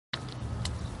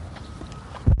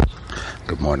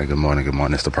Good morning, good morning, good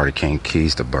morning. It's the Party King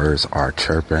Keys. The birds are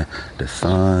chirping. The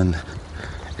sun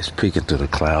is peeking through the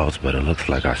clouds, but it looks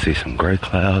like I see some gray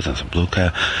clouds and some blue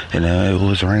clouds. And it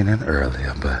was raining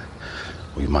earlier, but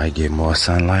we might get more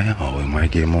sunlight or we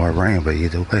might get more rain. But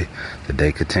either way, the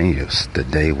day continues. The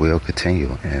day will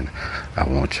continue. And I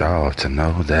want y'all to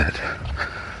know that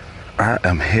I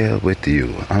am here with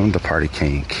you. I'm the Party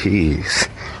King Keys.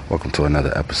 Welcome to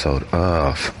another episode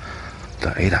of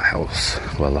the Ada House.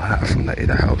 Well, live from the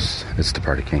Ada House. It's the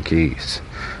Party King Keys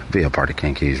via Party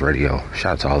King Keys Radio.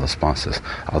 Shout out to all the sponsors,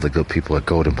 all the good people at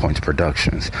Golden Points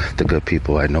Productions, the good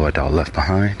people at No Adult Left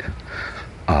Behind,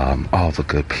 all the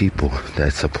good people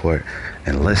that support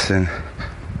and listen,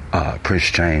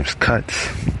 Prince James Cuts,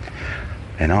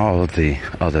 and all of the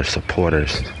other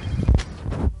supporters.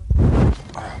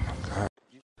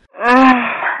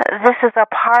 This is a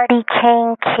Party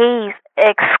King Keys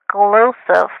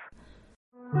exclusive.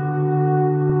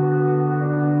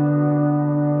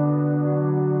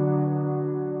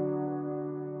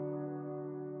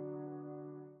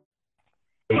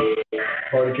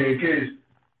 Party King Keys.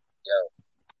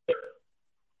 Yo.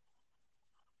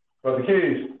 Brother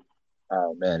Keys.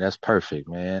 Oh man, that's perfect,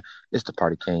 man. It's the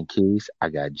Party King Keys. I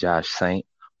got Josh Saint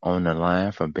on the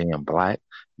line from Being Black.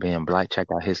 Being Black, check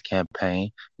out his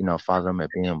campaign. Follow him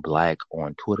at Being Black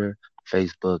on Twitter,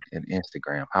 Facebook, and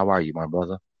Instagram. How are you, my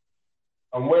brother?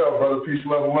 I'm well, brother. Peace,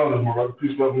 love, and wellness, my brother.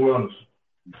 Peace, love, and wellness.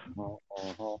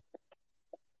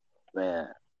 Man,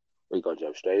 we gonna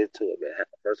jump straight into it, man.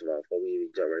 First of all, before we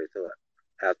even jump right into it,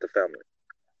 how's the family?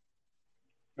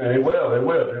 Man, they will.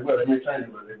 They maintain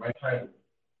it.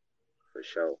 For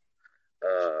sure.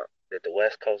 Did the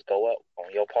West Coast go up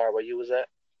on your part where you was at?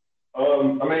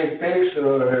 Things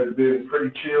have been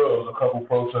pretty chill. There was a couple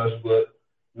protests, but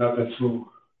nothing too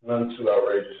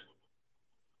outrageous.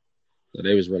 So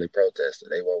they was really protesting.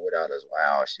 They weren't without this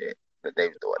wild shit that they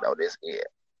was doing. Oh, this year.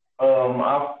 I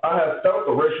have felt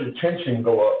the racial tension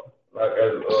go up, like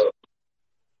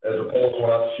as opposed to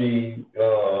when I see,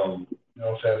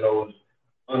 those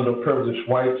underprivileged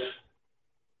whites.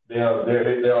 They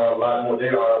are a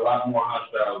lot more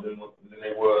hostile than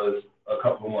they was a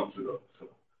couple of months ago. So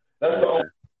that's the only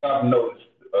thing I've noticed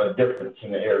a difference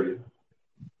in the area.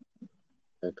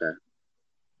 Okay.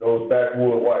 Those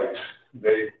backwood whites,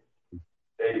 they're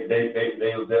a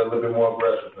little bit more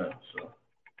aggressive now.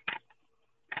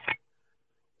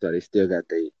 So they still got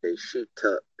they sheet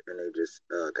tucked and they just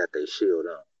got their shield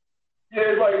on. Yeah,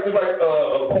 it's like a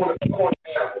corner animal.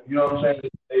 You know what I'm saying?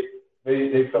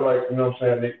 They feel like, you know what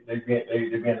I'm saying, they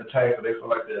being attacked, or they feel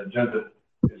like the agenda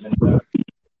is in there.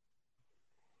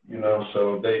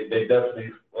 So they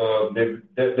definitely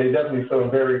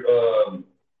feeling very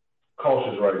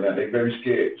cautious right now. They're very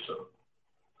scared. So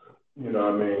you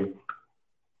know what I mean?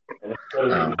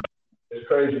 And it's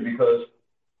crazy because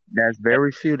that's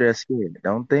very few that's scared.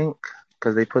 Don't think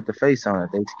because they put the face on it,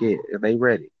 they scared. They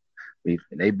ready.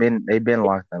 They've been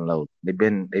locked and loaded. They've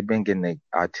been getting their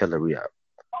artillery up.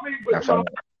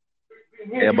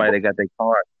 Everybody that got their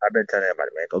cars, I've been telling everybody,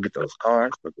 man, go get those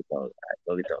cars, go get those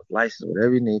licenses,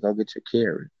 whatever you need, go get your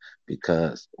carry.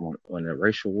 Because when the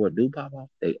racial war do pop off,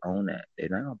 they own that. They're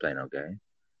not gonna play no game.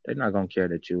 They're not gonna care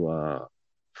that you are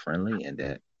friendly and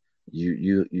that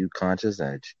you conscious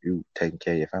and you taking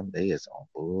care of your family. They is on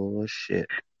bullshit.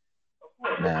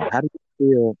 Now, how do you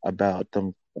feel about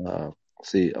them?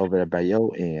 See over there by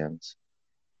your ends,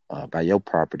 by your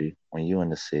property when you in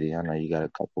the city. I know you got a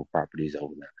couple properties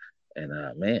over there.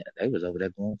 And man, they was over there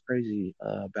going crazy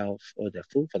about the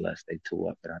food for less they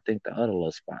tore up, and I think the other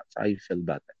little spots. How you feel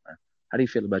about that, man? How do you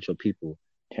feel about your people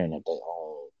tearing up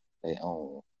their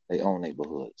own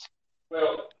neighborhoods?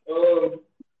 Well,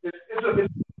 it's a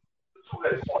two-headed sword.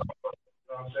 You know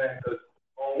what I'm saying? Because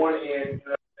on one end, you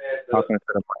know what I'm saying?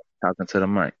 Talking to the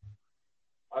mic.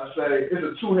 I say it's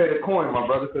a two-headed coin, my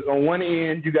brother. Because on one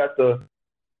end, you got the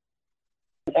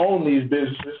who own these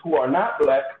businesses who are not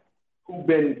black, who've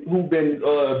been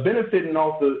benefiting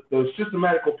off the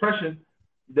systematic oppression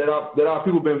that our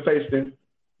people been facing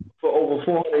for over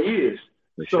 400 years.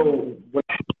 Sure. So when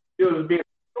it was being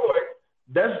destroyed,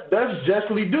 that's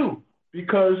justly due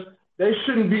because they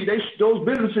shouldn't be. Those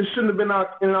businesses shouldn't have been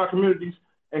in our communities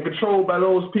and controlled by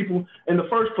those people in the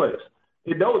first place.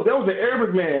 There was an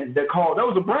Arabic man that called. There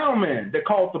was a brown man that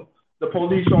called the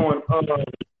police on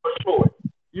Floyd.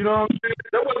 You know what I'm saying?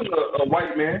 That wasn't a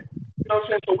white man. You know what I'm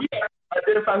saying? So we got to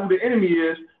identify who the enemy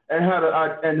is and how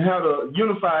to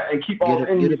unify and keep all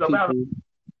enemies out.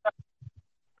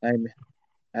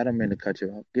 I don't mean to cut you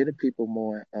off. Give the people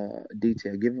more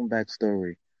detail. Give them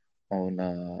backstory on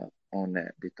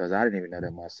that because I didn't even know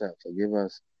that myself. So give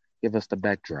us the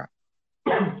backdrop.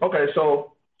 Okay,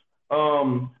 so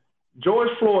George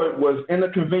Floyd was in a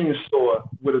convenience store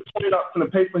with a $20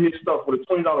 to pay for his stuff with a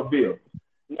 $20 bill.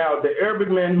 Now, the Arabic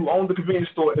man who owned the convenience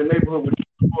store in the neighborhood where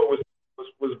George Floyd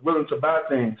was willing to buy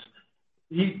things,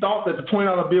 he thought that the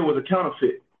 $20 bill was a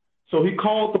counterfeit. So he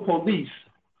called the police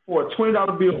for a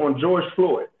 $20 bill on George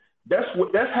Floyd. That's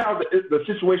how the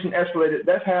situation escalated.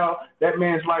 That's how that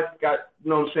man's life got,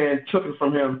 taken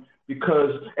from him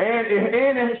because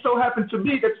it so happened to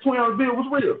be that the $20 bill was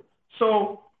real.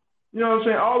 So,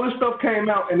 all this stuff came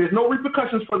out and there's no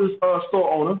repercussions for this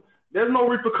store owner. There's no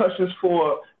repercussions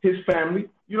for his family.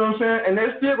 And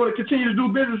they're still going to continue to do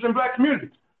business in black communities.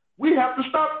 We have to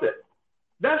stop that.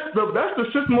 That's the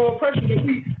system of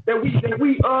oppression that we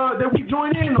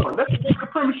join in on. That's the white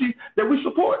supremacy that we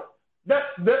support. That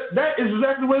is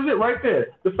exactly what it is right there.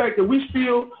 The fact that we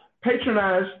still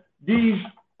patronize these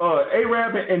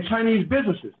Arab and Chinese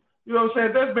businesses.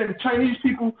 There's been Chinese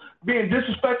people being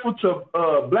disrespectful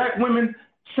to black women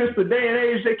since the day and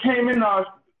age they came in our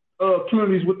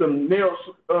communities with the nail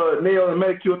and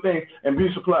manicure things and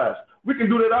beauty supplies. We can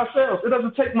do that ourselves. It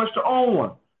doesn't take much to own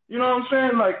one. You know what I'm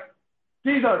saying? Like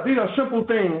these are simple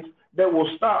things that will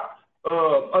stop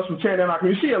us from tearing down our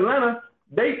community. You see, Atlanta,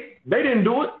 they didn't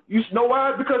do it. You know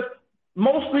why? Because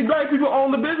mostly black people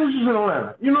own the businesses in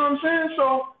Atlanta. You know what I'm saying?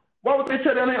 So why would they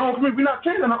tear down their own community? We're not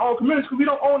tearing down our own communities because we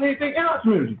don't own anything in our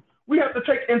community. We have to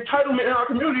take entitlement in our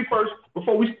community first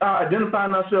before we start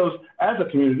identifying ourselves as a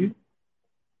community.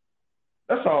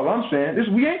 That's all I'm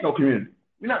saying. We ain't no community.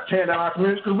 We're not tearing down our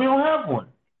communities because we don't have one.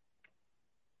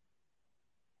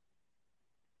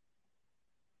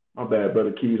 My bad,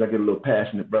 Brother Keys. I get a little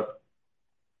passionate, brother.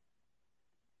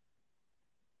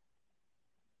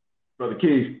 Brother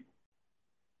Keys.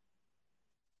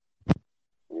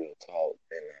 Real talk.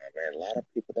 And, man, a lot of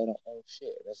people that don't own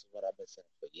shit. That's what I've been saying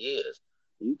for years.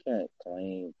 You can't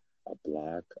claim a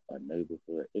block, a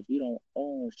neighborhood, if you don't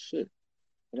own shit.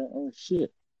 You don't own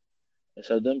shit. And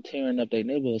so them tearing up their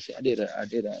neighborhood, see, I did a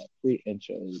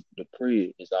pre-intro. The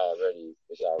pre is already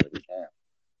down.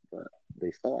 But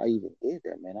before I even did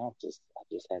that, man, I just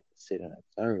had to sit and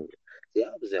observe. See, I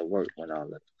was at work when all that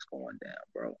was going down,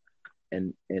 bro.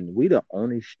 And we the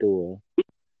only store. It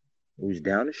was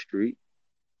down the street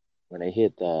when they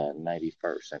hit the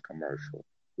 91st and Commercial.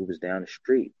 We was down the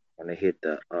street when they hit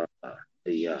the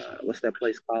what's that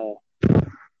place called?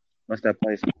 What's that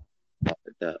place?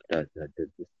 The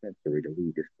dispensary, the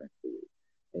weed dispensary.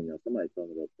 And somebody told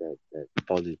me that the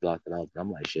police blocked it out. But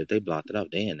I'm like, shit, if they blocked it out,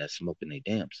 they in there smoking their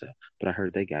damn self. But I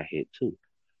heard they got hit too.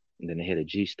 And then they hit a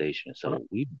G station. So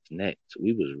we was next.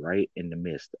 We was right in the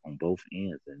midst on both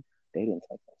ends, and they didn't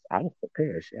touch us. I was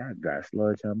prepared. Shit, I got a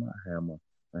sledgehammer, I had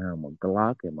my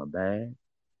Glock in my bag.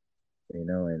 And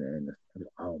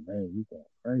oh man, you going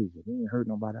crazy. We ain't hurt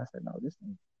nobody. I said, no, this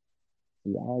ain't.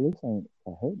 See, all this ain't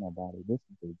to hurt nobody. This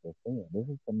is to defend. This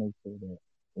is to make sure that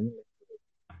we make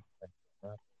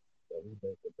sure that we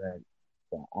make it back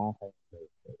to our home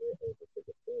base, that we're able to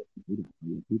defend. We don't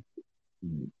need people.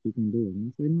 You can do it. And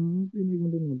I say, no, we're not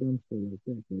gonna do no dumb stuff like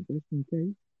that. But just in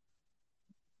case,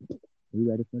 we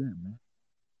ready for that, man.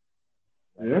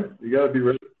 Yeah, you gotta be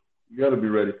ready. You gotta be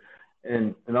ready.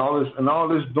 And all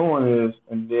this doing is,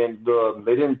 and then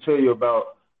they didn't tell you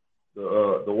about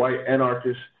the white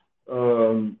anarchist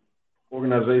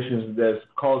organizations that's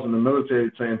causing the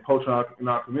military to encroach in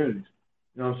our communities.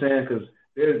 You know what I'm saying? Because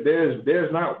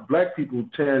there's not black people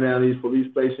tearing down these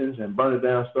police stations and burning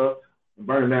down stuff and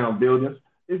burning down buildings.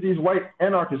 It's these white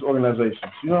anarchist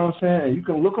organizations. You know what I'm saying? And you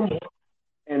can look them up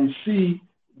and see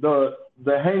the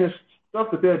heinous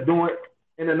stuff that they're doing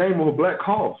in the name of a black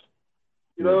cause.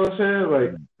 You know what I'm saying?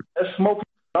 Like, that smoking,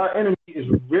 our enemy is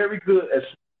very good at,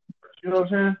 you know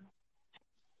what I'm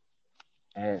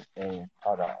saying? And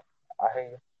hold on. I hear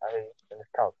you. Finish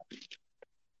talking.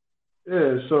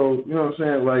 Yeah, so, you know what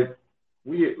I'm saying?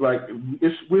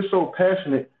 We're so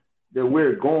passionate that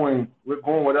we're going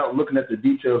without looking at the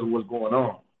details of what's going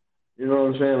on. You know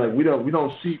what I'm saying? Like,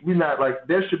 we're not like,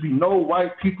 there should be no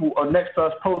white people next to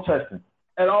us protesting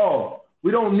at all.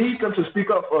 We don't need them to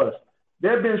speak up for us.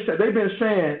 They've been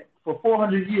saying for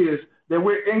 400 years that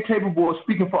we're incapable of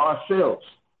speaking for ourselves.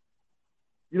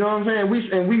 You know what I'm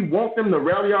saying? We want them to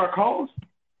rally our cause.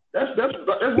 That's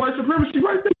white supremacy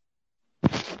right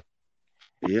there.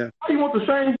 Yeah. You want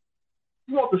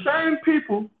the same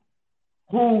people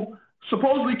who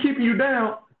supposedly keeping you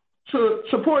down to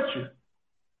support you.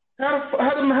 How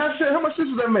much sense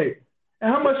does that make?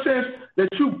 And how much sense that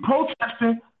you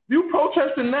protesting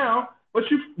now, but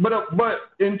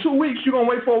in 2 weeks you're gonna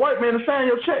wait for a white man to sign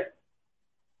your check.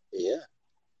 Yeah.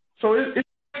 So it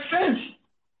makes sense.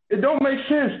 It don't make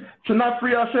sense to not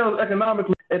free ourselves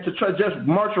economically and to try just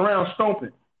march around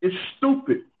stomping. It's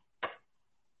stupid.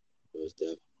 Most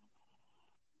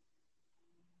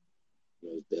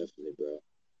definitely, bro.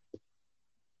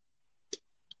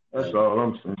 That's all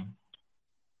I'm saying.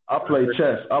 I play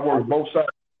chess. I work both sides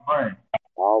of the brain.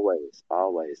 Always.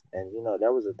 And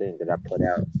that was the thing that I put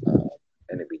out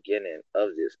in the beginning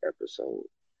of this episode.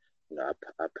 I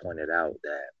pointed out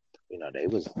that they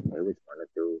was running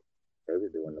through, they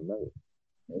was doing the most.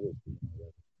 They was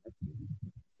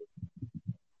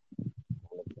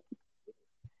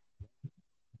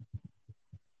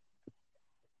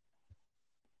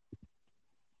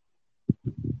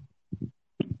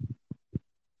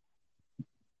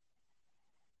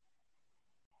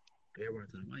they were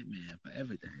to the white man for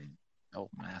everything. Oh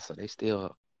man, so they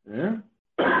still. Yeah.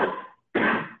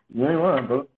 You ain't lying,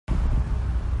 bro.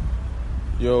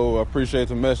 Yo, I appreciate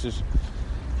the message.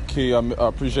 Key, I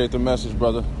appreciate the message,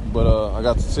 brother. But I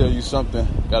got to tell you something.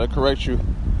 Got to correct you.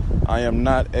 I am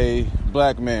not a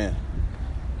black man.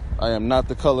 I am not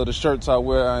the color of the shirts I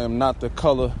wear. I am not the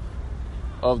color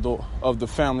of the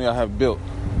family I have built.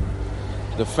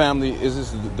 The family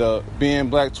is the being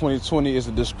black 2020 is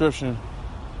a description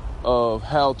of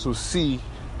how to see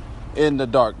in the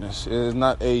darkness. It is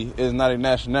not a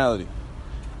nationality.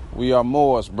 We are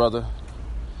Moors, brother.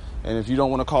 And if you don't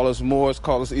want to call us Moors,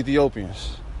 call us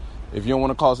Ethiopians. If you don't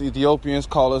want to call us Ethiopians,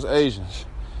 call us Asians.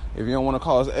 If you don't want to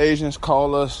call us Asians,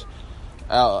 call us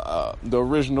the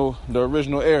original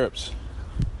Arabs.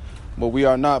 But we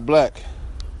are not black.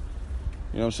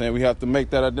 You know what I'm saying? We have to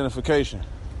make that identification.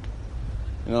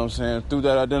 You know what I'm saying? Through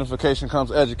that identification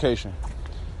comes education.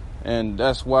 And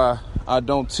that's why I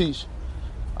don't teach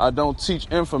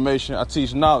information, I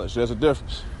teach knowledge. There's a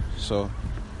difference. So